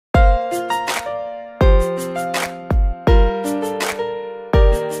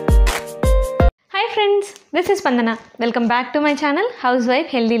This is స్పందన. Welcome back to my channel house wife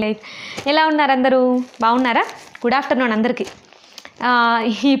healthy life. ఎలా ఉన్నారు అందరూ? బాగున్నారా? గుడ్ ఆఫ్టర్నూన్ అందరికీ.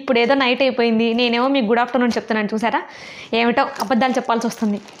 ఇప్పుడు ఏదో నైట్ అయిపోయింది, నేనేమో మీకు గుడ్ ఆఫ్టర్నూన్ చెప్తున్నాను. చూసారా, ఏమిటో అబద్ధాలు చెప్పాల్సి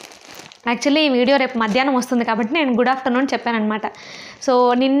వస్తుంది. యాక్చువల్లీ ఈ వీడియో రేపు మధ్యాహ్నం వస్తుంది కాబట్టి నేను గుడ్ ఆఫ్టర్నూన్ చెప్పాను అనమాట. సో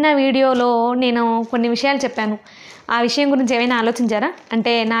నిన్న వీడియోలో నేను కొన్ని విషయాలు చెప్పాను. ఆ విషయం గురించి ఏమైనా ఆలోచించారా?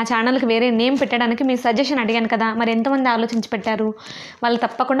 అంటే నా ఛానల్కి వేరే నేమ్ పెట్టడానికి మీ సజెషన్ అడిగాను కదా, మరి ఎంతమంది ఆలోచించి పెట్టారు? వాళ్ళు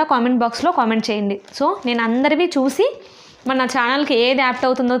తప్పకుండా కామెంట్ బాక్స్లో కామెంట్ చేయండి. సో నేను అందరివి చూసి మన ఛానల్కి ఏది యాప్ట్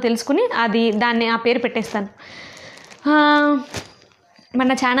అవుతుందో తెలుసుకుని దాన్ని ఆ పేరు పెట్టేస్తాను.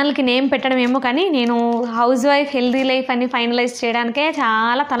 మన ఛానల్కి నేమ్ పెట్టడం ఏమో, కానీ నేను హౌస్ వైఫ్ హెల్దీ లైఫ్ అని ఫైనలైజ్ చేయడానికే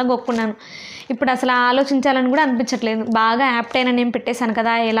చాలా తలగొక్కున్నాను. ఇప్పుడు అసలు ఆలోచించాలని కూడా అనిపించట్లేదు. బాగా యాప్ట్ అయిన నేమ్ పెట్టేశాను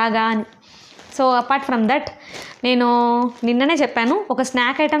కదా, ఎలాగా అని. సో అపార్ట్ ఫ్రమ్ దట్, నేను నిన్ననే చెప్పాను, ఒక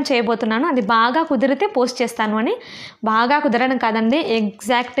స్నాక్ ఐటెం చేయబోతున్నాను. అది బాగా కుదిరితే పోస్ట్ చేస్తాను అని. బాగా కుదరడం కాదండి,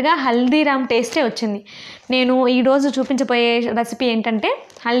 ఎగ్జాక్ట్గా హల్దీరామ్ టేస్టే వచ్చింది. నేను ఈరోజు చూపించబోయే రెసిపీ ఏంటంటే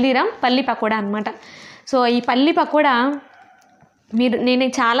హల్దీరామ్ పల్లి పకోడా అనమాట. సో ఈ పల్లి పకోడా నేను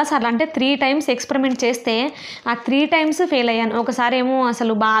చాలాసార్లు, అంటే 3 times ఎక్స్పెరిమెంట్ చేస్తే ఆ 3 times ఫెయిల్ అయ్యాను. ఒకసారి ఏమో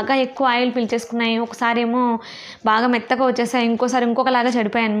అసలు బాగా ఎక్కువ ఆయిల్ పీల్చేసుకున్నాయి, ఒకసారి ఏమో బాగా మెత్తగా వచ్చేసాయి, ఇంకోసారి ఇంకొకలాగా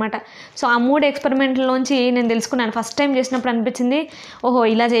చెడిపోయాయి అనమాట. సో ఆ 3 ఎక్స్పెరిమెంట్లోంచి నేను తెలుసుకున్నాను. ఫస్ట్ టైం చేసినప్పుడు అనిపించింది ఓహో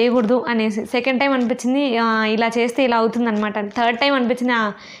ఇలా చేయకూడదు అనేసి. సెకండ్ టైం అనిపించింది ఇలా చేస్తే ఇలా అవుతుంది అనమాట. థర్డ్ టైం అనిపించింది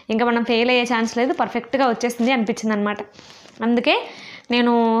ఇంకా మనం ఫెయిల్ అయ్యే ఛాన్స్ లేదు, పర్ఫెక్ట్గా వచ్చేసింది అనిపించింది అనమాట. అందుకే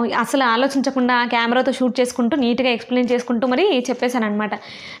నేను అసలు ఆలోచించకుండా కెమెరాతో షూట్ చేసుకుంటూ నీట్గా ఎక్స్ప్లెయిన్ చేసుకుంటూ మరి చెప్పేశాను అనమాట.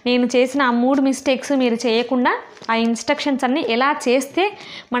 నేను చేసిన ఆ 3 మిస్టేక్స్ మీరు చేయకుండా ఆ ఇన్స్ట్రక్షన్స్ అన్నీ ఎలా చేస్తే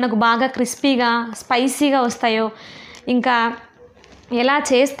మనకు బాగా క్రిస్పీగా స్పైసీగా వస్తాయో, ఇంకా ఎలా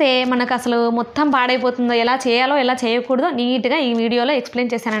చేస్తే మనకు అసలు మొత్తం పాడైపోతుందో, ఎలా చేయాలో ఎలా చేయకూడదో నీట్గా ఈ వీడియోలో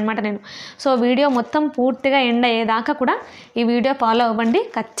ఎక్స్ప్లెయిన్ చేశాను అనమాట నేను. సో వీడియో మొత్తం పూర్తిగా ఎండ్ అయ్యేదాకా కూడా ఈ వీడియో ఫాలో అవ్వండి.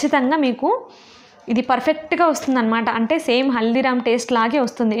 ఖచ్చితంగా మీకు ఇది పర్ఫెక్ట్గా వస్తుందన్నమాట. అంటే సేమ్ హల్దీరామ్ టేస్ట్ లాగే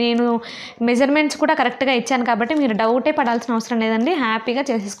వస్తుంది. నేను మెజర్మెంట్స్ కూడా కరెక్ట్గా ఇచ్చాను కాబట్టి మీరు డౌటే పడాల్సిన అవసరం లేదండి, హ్యాపీగా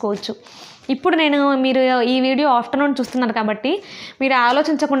చేసేసుకోవచ్చు. ఇప్పుడు మీరు ఈ వీడియో ఆఫ్టర్నూన్ చూస్తున్నారు కాబట్టి మీరు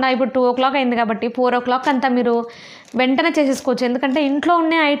ఆలోచించకుండా, ఇప్పుడు 2 o'clock అయింది కాబట్టి 4 o'clock అంతా మీరు వెంటనే చేసేసుకోవచ్చు. ఎందుకంటే ఇంట్లో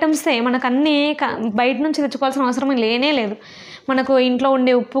ఉండే ఐటమ్సే మనకు అన్నీ బయట నుంచి తెచ్చుకోవాల్సిన అవసరం లేనే లేదు. మనకు ఇంట్లో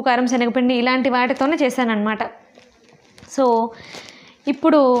ఉండే ఉప్పు, కారం, శనగపిండి ఇలాంటి వాటితోనే చేశాను అనమాట. సో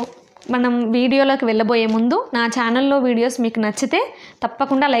ఇప్పుడు మనం వీడియోలోకి వెళ్ళబోయే ముందు నా ఛానల్లో వీడియోస్ మీకు నచ్చితే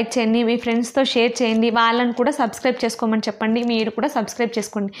తప్పకుండా లైక్ చేయండి, మీ ఫ్రెండ్స్తో షేర్ చేయండి, వాళ్ళని కూడా సబ్స్క్రైబ్ చేసుకోమని చెప్పండి. మీరు కూడా సబ్స్క్రైబ్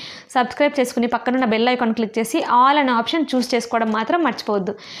చేసుకోండి. సబ్స్క్రైబ్ చేసుకుని పక్కనున్న బెల్ ఐకాన్ క్లిక్ చేసి ఆల్ అనే ఆప్షన్ చూస్ చేసుకోవడం మాత్రం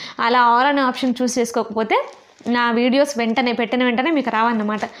మర్చిపోవద్దు. అలా ఆల్ అనే ఆప్షన్ చూస్ చేసుకోకపోతే నా వీడియోస్ పెట్టిన వెంటనే మీకు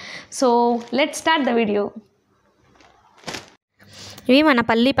రావన్నమాట. So let's start the video. ఇవి మన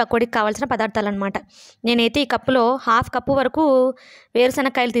పల్లి పకోడీకి కావాల్సిన పదార్థాలు అనమాట. నేనైతే ఈ కప్పులో 1/2 కప్పు వరకు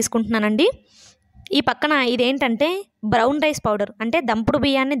వేరుశనగకాయలు తీసుకుంటున్నానండి. ఈ పక్కన ఇదేంటంటే బ్రౌన్ రైస్ పౌడర్, అంటే దంపుడు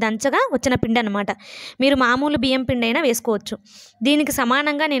బియ్యాన్ని దంచగా వచ్చిన పిండి అనమాట. మీరు మామూలు బియ్యం పిండి అయినా వేసుకోవచ్చు. దీనికి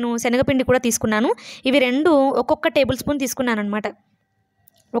సమానంగా నేను శనగపిండి కూడా తీసుకున్నాను. ఇవి 2 ఒక్కొక్క టేబుల్ స్పూన్ తీసుకున్నాను అనమాట.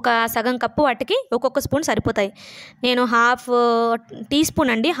 ఒక సగం కప్పు వాటికి ఒక్కొక్క స్పూన్ సరిపోతాయి. నేను 1/2 టీ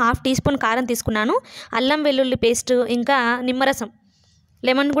స్పూన్ అండి, 1/2 టీ స్పూన్ కారం తీసుకున్నాను. అల్లం వెల్లుల్లి పేస్ట్, ఇంకా నిమ్మరసం,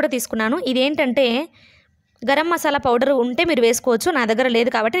 లెమన్ కూడా తీసుకున్నాను. ఇదేంటంటే గరం మసాలా పౌడర్ ఉంటే మీరు వేసుకోవచ్చు, నా దగ్గర లేదు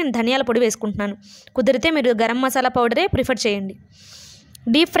కాబట్టి నేను ధనియాల పొడి వేసుకుంటున్నాను. కుదిరితే మీరు గరం మసాలా పౌడరే ప్రిఫర్ చేయండి.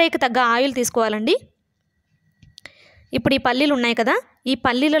 డీప్ ఫ్రైకి తగ్గ ఆయిల్ తీసుకోవాలండి. ఇప్పుడు ఈ పల్లీలు ఉన్నాయి కదా, ఈ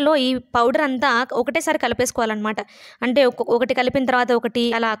పల్లీలలో ఈ పౌడర్ అంతా ఒకటేసారి కలిపేసుకోవాలన్నమాట. అంటే ఒకటి కలిపిన తర్వాత ఒకటి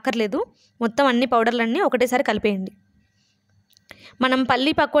అలా అక్కర్లేదు, మొత్తం అన్ని పౌడర్లన్నీ ఒకటేసారి కలిపేయండి. మనం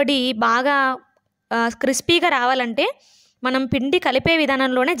పల్లి పకోడీ బాగా క్రిస్పీగా రావాలంటే మనం పిండి కలిపే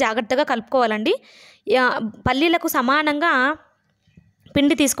విధానంలోనే జాగ్రత్తగా కలుపుకోవాలండి. పల్లీలకు సమానంగా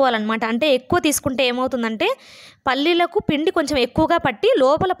పిండి తీసుకోవాలన్నమాట. అంటే ఎక్కువ తీసుకుంటే ఏమవుతుందంటే పల్లీలకు పిండి కొంచెం ఎక్కువగా పట్టి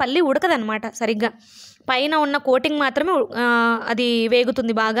లోపల పల్లి ఉడకదనమాట సరిగ్గా. పైన ఉన్న కోటింగ్ మాత్రమే అది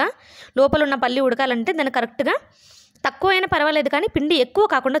వేగుతుంది బాగా. లోపల ఉన్న పల్లి ఉడకాలంటే దాన్ని కరెక్ట్గా తక్కువైనా పర్వాలేదు, కానీ పిండి ఎక్కువ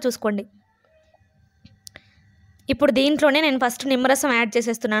కాకుండా చూసుకోండి. ఇప్పుడు దీంట్లోనే నేను ఫస్ట్ నిమ్మరసం యాడ్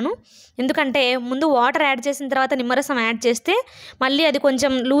చేసేస్తున్నాను. ఎందుకంటే ముందు వాటర్ యాడ్ చేసిన తర్వాత నిమ్మరసం యాడ్ చేస్తే మళ్ళీ అది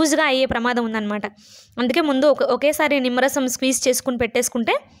కొంచెం లూజ్గా అయ్యే ప్రమాదం ఉందన్నమాట. అందుకే ముందు ఒకేసారి నిమ్మరసం స్క్వీజ్ చేసుకుని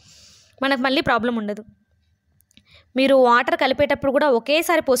పెట్టేసుకుంటే మనకు మళ్ళీ ప్రాబ్లం ఉండదు. మీరు వాటర్ కలిపేటప్పుడు కూడా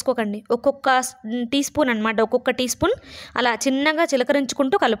ఒకేసారి పోసుకోకండి, ఒక్కొక్క టీ స్పూన్ అనమాట, ఒక్కొక్క టీ స్పూన్ అలా చిన్నగా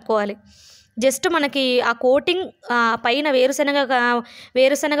చిలకరించుకుంటూ కలుపుకోవాలి. జస్ట్ మనకి ఆ కోటింగ్ పైన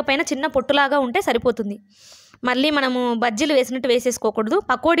వేరుశనగ పైన చిన్న పొట్టులాగా ఉంటే సరిపోతుంది. మళ్ళీ మనము బజ్జీలు వేసినట్టు వేసేసుకోకూడదు,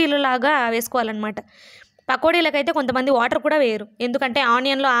 పకోడీలలాగా వేసుకోవాలన్నమాట. పకోడీలకైతే కొంతమంది వాటర్ కూడా వేయరు, ఎందుకంటే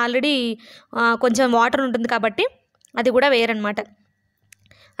ఆనియన్లో ఆల్రెడీ కొంచెం వాటర్ ఉంటుంది కాబట్టి అది కూడా వేయరనమాట.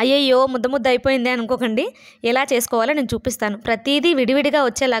 అయ్యయ్యో ముద్ద ముద్ద అయిపోయింది అనుకోకండి. ఎలా చేసుకోవాలో నేను చూపిస్తాను. ప్రతిదీ విడివిడిగా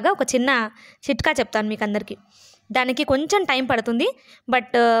వచ్చేలాగా ఒక చిన్న చిట్కా చెప్తాను మీకు అందరికీ. దానికి కొంచెం టైం పడుతుంది.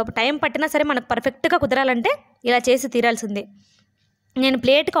 బట్ టైం పట్టినా సరే మనకు పర్ఫెక్ట్గా కుదరాలంటే ఇలా చేసి తీరాల్సిందే. నేను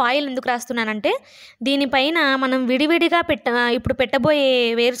ప్లేట్కి ఆయిల్ ఎందుకు రాస్తున్నానంటే దీనిపైన మనం విడివిడిగా ఇప్పుడు పెట్టబోయే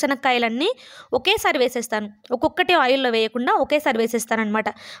వేరుశనక్కాయలన్నీ ఒకేసారి వేసేస్తాను. ఒక్కొక్కటి ఆయిల్లో వేయకుండా ఒకేసారి వేసేస్తాను అనమాట.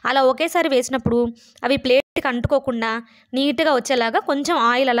 అలా ఒకేసారి వేసినప్పుడు అవి ప్లేట్కి అంటుకోకుండా నీట్గా వచ్చేలాగా కొంచెం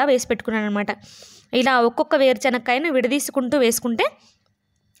ఆయిల్ అలా వేసి పెట్టుకున్నాను అనమాట. ఇలా ఒక్కొక్క వేరుశనక్కాయను విడదీసుకుంటూ వేసుకుంటే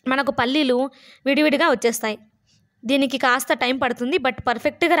మనకు పల్లీలు విడివిడిగా వచ్చేస్తాయి. దీనికి కాస్త టైం పడుతుంది. బట్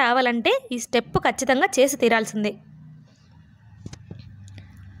పర్ఫెక్ట్గా రావాలంటే ఈ స్టెప్ ఖచ్చితంగా చేసి తీరాల్సిందే.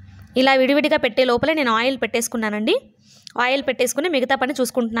 ఇలా విడివిడిగా పెట్టే లోపలే నేను ఆయిల్ పెట్టేసుకున్నానండి. ఆయిల్ పెట్టేసుకుని మిగతా పని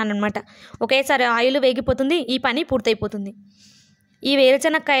చూసుకుంటున్నాను అనమాట. ఒకేసారి ఆయిల్ వేగిపోతుంది, ఈ పని పూర్తయిపోతుంది. ఈ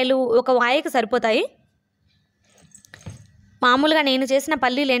వేరుశనక్కాయలు ఒక వాయికి సరిపోతాయి. మామూలుగా నేను చేసిన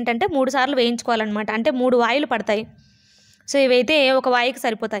పల్లీలు ఏంటంటే 3 సార్లు వేయించుకోవాలన్నమాట. అంటే 3 వాయిలు పడతాయి. సో ఇవైతే ఒక వాయికి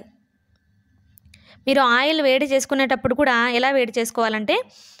సరిపోతాయి. మీరు ఆయిల్ వేడి చేసుకునేటప్పుడు కూడా ఎలా వేడి చేసుకోవాలంటే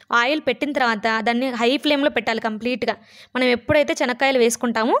ఆయిల్ పెట్టిన తర్వాత దాన్ని హై ఫ్లేమ్లో పెట్టాలి కంప్లీట్గా. మనం ఎప్పుడైతే శనక్కాయలు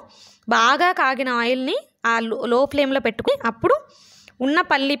వేసుకుంటామో బాగా కాగిన ఆయిల్ని ఆ లో ఫ్లేమ్లో పెట్టుకుని అప్పుడు ఉన్న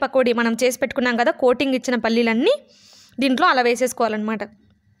పల్లి పకోడీ మనం చేసి పెట్టుకున్నాం కదా, కోటింగ్ ఇచ్చిన పల్లీలన్నీ దీంట్లో అలా వేసేసుకోవాలన్నమాట.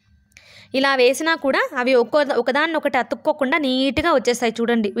 ఇలా వేసినా కూడా అవి ఒకదాన్నొకటి అతుక్కోకుండా నీట్గా వచ్చేస్తాయి.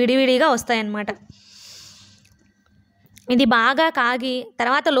 చూడండి, విడివిడిగా వస్తాయన్నమాట. ఇది బాగా కాగి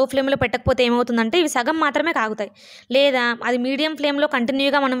తర్వాత లో ఫ్లేమ్లో పెట్టకపోతే ఏమవుతుందంటే ఇవి సగం మాత్రమే కాగుతాయి. లేదా అది మీడియం ఫ్లేమ్లో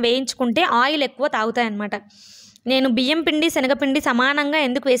కంటిన్యూగా మనం వేయించుకుంటే ఆయిల్ ఎక్కువ తాగుతాయి అన్నమాట. నేను బియ్యం పిండి శనగపిండి సమానంగా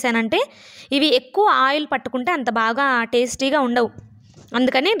ఎందుకు వేసానంటే ఇవి ఎక్కువ ఆయిల్ పట్టుకుంటే అంత బాగా టేస్టీగా ఉండవు.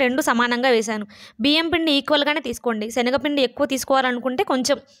 అందుకని 2 సమానంగా వేశాను. బియ్యం పిండి ఈక్వల్గానే తీసుకోండి. శనగపిండి ఎక్కువ తీసుకోవాలనుకుంటే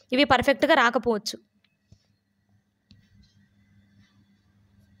కొంచెం ఇవి పర్ఫెక్ట్గా రాకపోవచ్చు.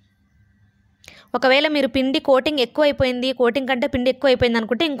 ఒకవేళ మీరు పిండి కోటింగ్ ఎక్కువైపోయింది, కోటింగ్ కంటే పిండి ఎక్కువైపోయింది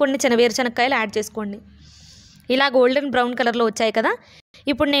అనుకుంటే ఇంకొన్ని వేరుశనక్కాయలు యాడ్ చేసుకోండి. ఇలా గోల్డెన్ బ్రౌన్ కలర్లో వచ్చాయి కదా.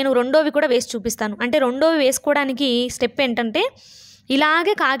 ఇప్పుడు నేను రెండోవి కూడా వేసి చూపిస్తాను. అంటే రెండోవి వేసుకోవడానికి స్టెప్ ఏంటంటే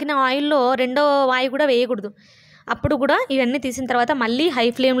ఇలాగే కాగిన ఆయిల్లో రెండో వాయి కూడా వేయకూడదు. అప్పుడు కూడా ఇవన్నీ తీసిన తర్వాత మళ్ళీ హై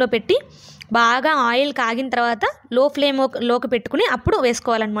ఫ్లేమ్లో పెట్టి బాగా ఆయిల్ కాగిన తర్వాత లో ఫ్లేమ్లోకి పెట్టుకుని అప్పుడు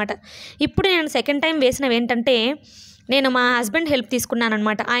వేసుకోవాలన్నమాట. ఇప్పుడు నేను సెకండ్ టైం వేసినవి ఏంటంటే నేను మా హస్బెండ్ హెల్ప్ తీసుకున్నాను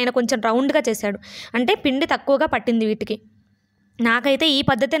అనమాట. ఆయన కొంచెం రౌండ్గా చేశాడు. అంటే పిండి తక్కువగా పట్టింది వీటికి. నాకైతే ఈ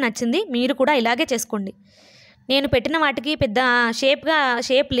పద్ధతే నచ్చింది. మీరు కూడా ఇలాగే చేసుకోండి. నేను పెట్టిన వాటికి పెద్ద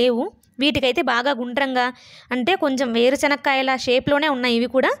షేప్ లేవు. వీటికైతే బాగా గుండ్రంగా అంటే కొంచెం వేరుశనక్కాయల షేప్లోనే ఉన్నాయి. ఇవి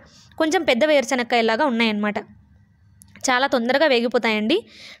కూడా కొంచెం పెద్ద వేరుశనక్కాయలాగా ఉన్నాయన్నమాట. చాలా తొందరగా వేగిపోతాయండి.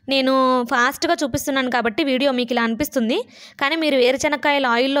 నేను ఫాస్ట్గా చూపిస్తున్నాను కాబట్టి వీడియో మీకు ఇలా అనిపిస్తుంది. కానీ మీరు వేరుశనక్కాయలు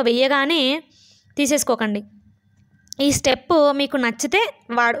ఆయిల్లో వేయగానే తీసేసుకోకండి. ఈ స్టెప్ మీకు నచ్చితే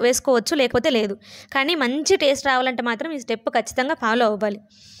వేసుకోవచ్చు, లేకపోతే లేదు. కానీ మంచి టేస్ట్ రావాలంటే మాత్రం ఈ స్టెప్ ఖచ్చితంగా ఫాలో అవ్వాలి.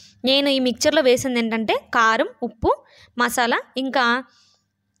 నేను ఈ మిక్చర్లో వేసింది ఏంటంటే కారం, ఉప్పు, మసాలా, ఇంకా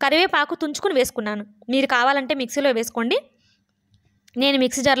కరివేపాకు తుంచుకుని వేసుకున్నాను. మీరు కావాలంటే మిక్సీలో వేసుకోండి. నేను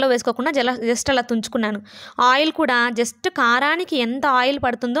మిక్సీ జార్లో వేసుకోకుండా జస్ట్ అలా తుంచుకున్నాను. ఆయిల్ కూడా జస్ట్ కారానికి ఎంత ఆయిల్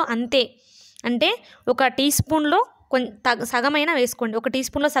పడుతుందో అంతే. అంటే 1 టీ స్పూన్లో సగమైనా వేసుకోండి. 1 టీ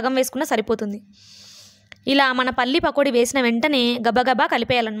స్పూన్లో సగం వేసుకున్నా సరిపోతుంది. ఇలా మన పల్లి పకోడీ వేసిన వెంటనే గబగబా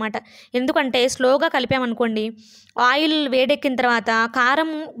కలిపేయాలన్నమాట. ఎందుకంటే స్లోగా కలిపామనుకోండి ఆయిల్ వేడెక్కిన తర్వాత కారం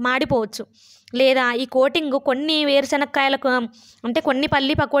మాడిపోవచ్చు. లేదా ఈ కోటింగ్ కొన్ని వేరుశనక్కాయలకు అంటే కొన్ని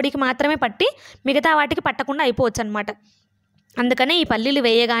పల్లి పకోడీకి మాత్రమే పట్టి మిగతా వాటికి పట్టకుండా అయిపోవచ్చు అనమాట. అందుకనే ఈ పల్లీలు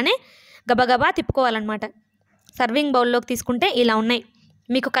వేయగానే గబగబా తిప్పుకోవాలన్నమాట. సర్వింగ్ బౌల్లోకి తీసుకుంటే ఇలా ఉన్నాయి.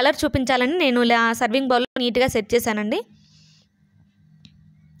 మీకు కలర్ చూపించాలని నేను ఇలా సర్వింగ్ బౌల్లో నీట్గా సెట్ చేశానండి.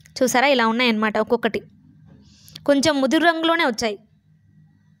 చూసారా, ఇలా ఉన్నాయన్నమాట. ఒక్కొక్కటి కొంచెం ముదురు రంగులోనే వచ్చాయి.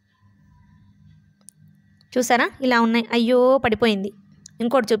 చూసారా, ఇలా ఉన్నాయి. అయ్యో పడిపోయింది.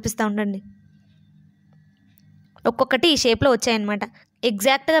 ఇంకోటి చూపిస్తూ ఉండండి. ఒక్కొక్కటి ఈ షేప్లో వచ్చాయన్నమాట.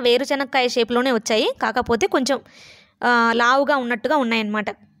 ఎగ్జాక్ట్గా వేరుశనక్కాయ షేప్లోనే వచ్చాయి. కాకపోతే కొంచెం లావుగా ఉన్నట్టుగా ఉన్నాయన్నమాట.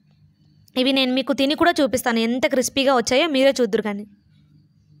 ఇవి నేను మీకు తిని కూడా చూపిస్తాను ఎంత క్రిస్పీగా వచ్చాయో, మీరే చూద్దురు కానీ.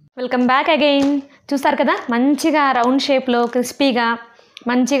 Welcome back again. చూస్తారు కదా, మంచిగా రౌండ్ షేప్లో క్రిస్పీగా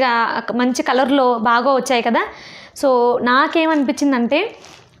మంచి కలర్లో బాగా వచ్చాయి కదా. సో నాకేమనిపించిందంటే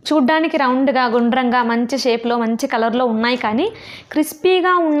చూడ్డానికి రౌండ్గా గుండ్రంగా మంచి షేప్లో మంచి కలర్లో ఉన్నాయి, కానీ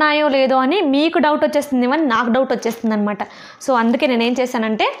క్రిస్పీగా ఉన్నాయో లేదో అని మీకు డౌట్ వచ్చేస్తుంది, అని నాకు డౌట్ వచ్చేస్తుంది అనమాట. సో అందుకే నేనేం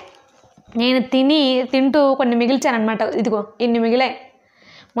చేశానంటే నేను తింటూ కొన్ని మిగిల్చానమాట. ఇదిగో ఇన్ని మిగిలాయి.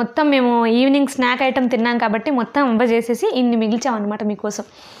 మొత్తం మేము ఈవినింగ్ స్నాక్ ఐటెం తిన్నాం కాబట్టి మొత్తం చేసేసి ఇన్ని మిగిల్చామన్నమాట మీకోసం.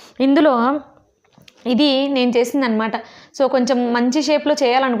 ఇందులో ఇది నేను చేసిందనమాట. సో కొంచెం మంచి షేప్లో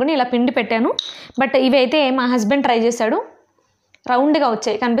చేయాలనుకుని ఇలా పిండి పెట్టాను. బట్ ఇవైతే మా హస్బెండ్ ట్రై చేశాడు. రౌండ్గా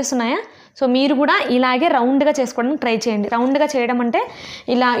వచ్చాయి, కనిపిస్తున్నాయా? సో మీరు కూడా ఇలాగే రౌండ్గా చేసుకోవడానికి ట్రై చేయండి. రౌండ్గా చేయడం అంటే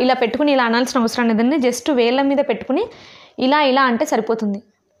ఇలా ఇలా పెట్టుకుని ఇలా అనాల్సిన అవసరం లేదండి. జస్ట్ వేళ్ళ మీద పెట్టుకుని ఇలా ఇలా అంటే సరిపోతుంది.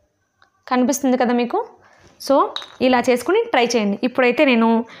 కనిపిస్తుంది కదా మీకు? సో ఇలా చేసుకుని ట్రై చేయండి. ఇప్పుడైతే నేను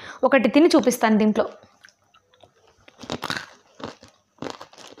ఒకటి తిని చూపిస్తాను దీంట్లో.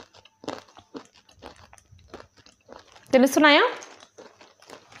 తెలుస్తున్నాయా?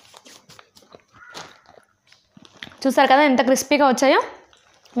 చూసారు కదా ఎంత క్రిస్పీగా వచ్చాయో?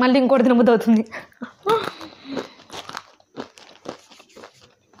 మళ్ళీ ఇంకోటి తినబుద్ధి అవుతుంది.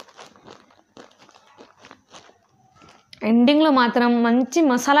 ఎండింగ్లో మాత్రం మంచి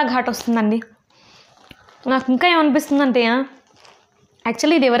మసాలా ఘాట్ వస్తుందండి. నాకు ఇంకా ఏమనిపిస్తుందంటే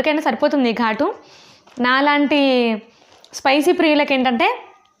యాక్చువల్లీ ఇది ఎవరికైనా సరిపోతుంది ఈ ఘాటు. నాలాంటి స్పైసీ ప్రియులకి ఏంటంటే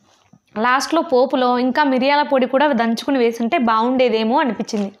లాస్ట్లో పోపులో ఇంకా మిరియాల పొడి కూడా దంచుకుని వేసుంటే బాగుండేదేమో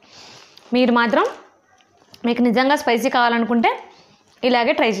అనిపించింది. మీరు మాత్రం మీకు నిజంగా స్పైసీ కావాలనుకుంటే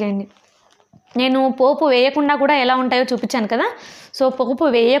ఇలాగే ట్రై చేయండి. నేను పోపు వేయకుండా కూడా ఎలా ఉంటాయో చూపించాను కదా. సో పోపు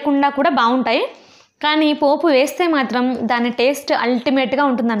వేయకుండా కూడా బాగుంటాయి, కానీ పోపు వేస్తే మాత్రం దాని టేస్ట్ అల్టిమేట్గా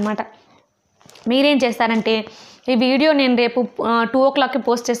ఉంటుందన్నమాట. మీరేం చేస్తారంటే ఈ వీడియో నేను రేపు 2 o'clockకి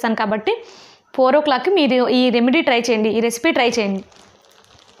పోస్ట్ చేస్తాను కాబట్టి 4 o'clockకి మీరు ఈ రెమెడీ ట్రై చేయండి, ఈ రెసిపీ ట్రై చేయండి.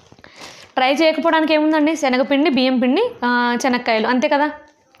 ట్రై చేయకపోవడానికి ఏముందండి? శనగపిండి, బియ్యం పిండి, శనక్కాయలు, అంతే కదా,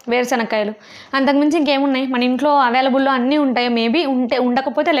 వేరుశనక్కాయలు. అంతకుమించి ఇంకేమున్నాయి? మన ఇంట్లో అవైలబుల్లో అన్నీ ఉంటాయి. మేబీ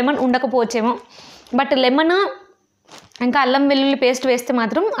ఉండకపోతే లెమన్ ఉండకపోవచ్చేమో. బట్ లెమన్ ఇంకా అల్లం వెల్లుల్లి పేస్ట్ వేస్తే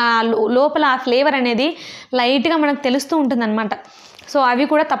మాత్రం ఆ లోపల ఆ ఫ్లేవర్ అనేది లైట్గా మనకు తెలుస్తూ ఉంటుందన్నమాట. సో అవి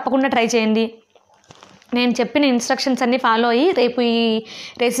కూడా తప్పకుండా ట్రై చేయండి. నేను చెప్పిన ఇన్స్ట్రక్షన్స్ అన్నీ ఫాలో అయ్యి రేపు ఈ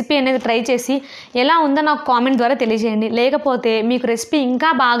రెసిపీ అనేది ట్రై చేసి ఎలా ఉందో నాకు కామెంట్ ద్వారా తెలియజేయండి. లేకపోతే మీకు రెసిపీ ఇంకా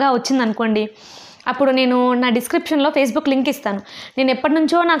బాగా వచ్చిందనుకోండి, అప్పుడు నేను నా డిస్క్రిప్షన్లో ఫేస్బుక్ లింక్ ఇస్తాను. నేను ఎప్పటి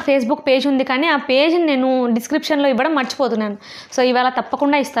నుంచో నాకు ఫేస్బుక్ పేజ్ ఉంది, కానీ ఆ పేజ్ని నేను డిస్క్రిప్షన్లో ఇవ్వడం మర్చిపోతున్నాను. సో ఇవాళ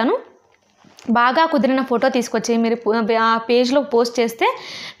తప్పకుండా ఇస్తాను. బాగా కుదిరిన ఫోటో తీసుకొచ్చి మీరు ఆ పేజ్లో పోస్ట్ చేస్తే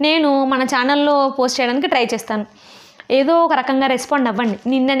నేను మన ఛానల్లో పోస్ట్ చేయడానికి ట్రై చేస్తాను. ఏదో ఒక రకంగా రెస్పాండ్ అవ్వండి.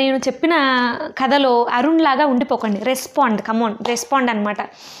 నిన్న నేను చెప్పిన కథలో అరుణ్ లాగా ఉండిపోకండి. రెస్పాండ్ అనమాట.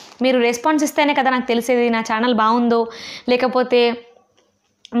 మీరు రెస్పాన్స్ ఇస్తేనే కదా నాకు తెలిసేది నా ఛానల్ బాగుందో లేకపోతే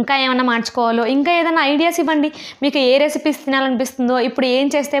ఇంకా ఏమన్నా మార్చుకోవాలో. ఇంకా ఏదైనా ఐడియాస్ ఇవ్వండి. మీకు ఏ రెసిపీస్ తినాలనిపిస్తుందో, ఇప్పుడు ఏం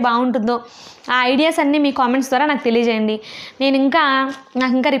చేస్తే బాగుంటుందో ఆ ఐడియాస్ అన్నీ మీ కామెంట్స్ ద్వారా నాకు తెలియజేయండి.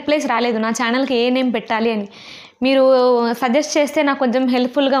 నాకు ఇంకా రిప్లైస్ రాలేదు నా ఛానల్కి ఏ నేమ్ పెట్టాలి అని. మీరు సజెస్ట్ చేస్తే నాకు కొంచెం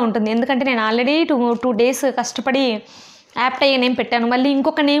హెల్ప్ఫుల్గా ఉంటుంది. ఎందుకంటే నేను ఆల్రెడీ 2 days కష్టపడి యాప్ట్ అయ్యే నేమ్ పెట్టాను. మళ్ళీ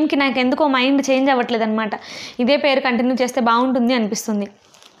ఇంకొక నేమ్కి నాకు ఎందుకో మైండ్ చేంజ్ అవ్వట్లేదు అనమాట. ఇదే పేరు కంటిన్యూ చేస్తే బాగుంటుంది అనిపిస్తుంది.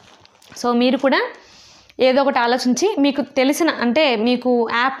 సో మీరు కూడా ఏదో ఒకటి ఆలోచించి మీకు తెలిసిన, అంటే మీకు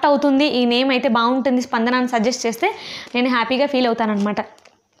యాప్ట్ అవుతుంది, ఈ నేమ్ అయితే బాగుంటుంది స్పందన అని సజెస్ట్ చేస్తే నేను హ్యాపీగా ఫీల్ అవుతానన్నమాట.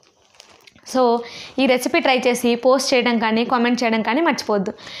 సో ఈ రెసిపీ ట్రై చేసి పోస్ట్ చేయడం కానీ కామెంట్ చేయడం కానీ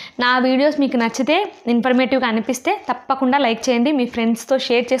మర్చిపోవద్దు. నా వీడియోస్ మీకు నచ్చితే, ఇన్ఫర్మేటివ్గా అనిపిస్తే తప్పకుండా లైక్ చేయండి. మీ ఫ్రెండ్స్తో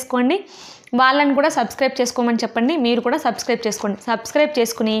షేర్ చేసుకోండి. వాళ్ళని కూడా సబ్స్క్రైబ్ చేసుకోమని చెప్పండి. మీరు కూడా సబ్స్క్రైబ్ చేసుకోండి. సబ్స్క్రైబ్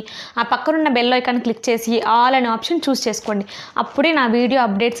చేసుకుని ఆ పక్కనున్న బెల్ ఐకాన్ క్లిక్ చేసి ఆల్ అనే ఆప్షన్ చూస్ చేసుకోండి. అప్పుడే నా వీడియో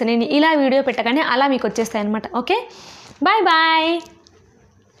అప్డేట్స్ అనేవి ఇలా వీడియో పెట్టగానే అలా మీకు వచ్చేస్తాయి అన్నమాట. Okay, bye bye.